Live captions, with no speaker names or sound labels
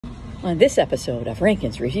On this episode of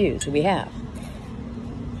Rankin's Reviews, we have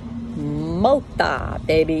Malta,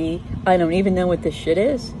 baby. I don't even know what this shit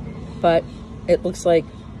is, but it looks like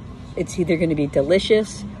it's either going to be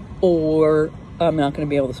delicious or I'm not going to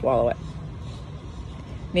be able to swallow it.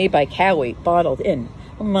 Made by Cowie, bottled in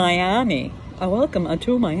Miami. Welcome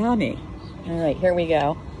to Miami. All right, here we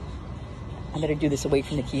go. I better do this away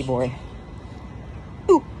from the keyboard.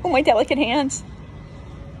 Ooh, oh, my delicate hands.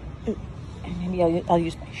 Ooh, and maybe I'll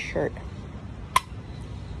use my shirt.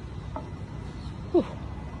 Ooh.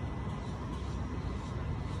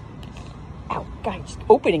 Ow, God, just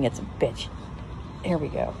opening it's a bitch. Here we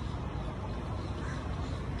go.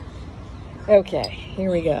 Okay,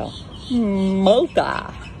 here we go.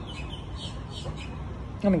 Malta.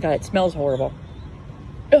 Oh my God, it smells horrible.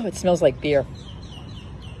 Oh, it smells like beer.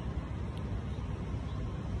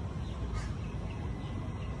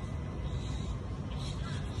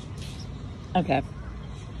 Okay.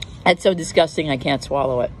 That's so disgusting I can't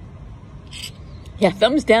swallow it. Yeah,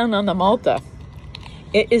 thumbs down on the Malta.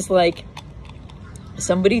 It is like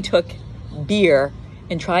somebody took beer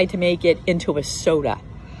and tried to make it into a soda.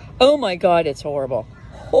 Oh my God, it's horrible.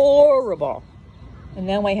 Horrible. And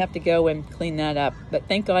now I have to go and clean that up. But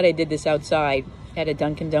thank God I did this outside at a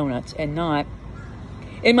Dunkin' Donuts and not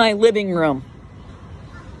in my living room.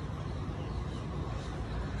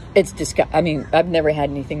 It's disgusting. I mean, I've never had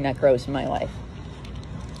anything that gross in my life.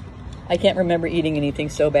 I can't remember eating anything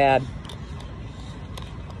so bad.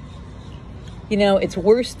 You know, it's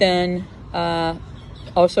worse than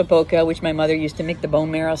osso buco, which my mother used to make the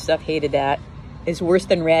bone marrow stuff. Hated that. It's worse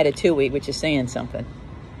than ratatouille, which is saying something.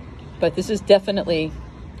 But this is definitely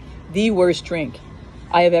the worst drink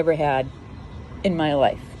I have ever had in my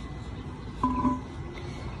life.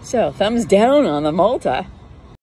 So, thumbs down on the Malta.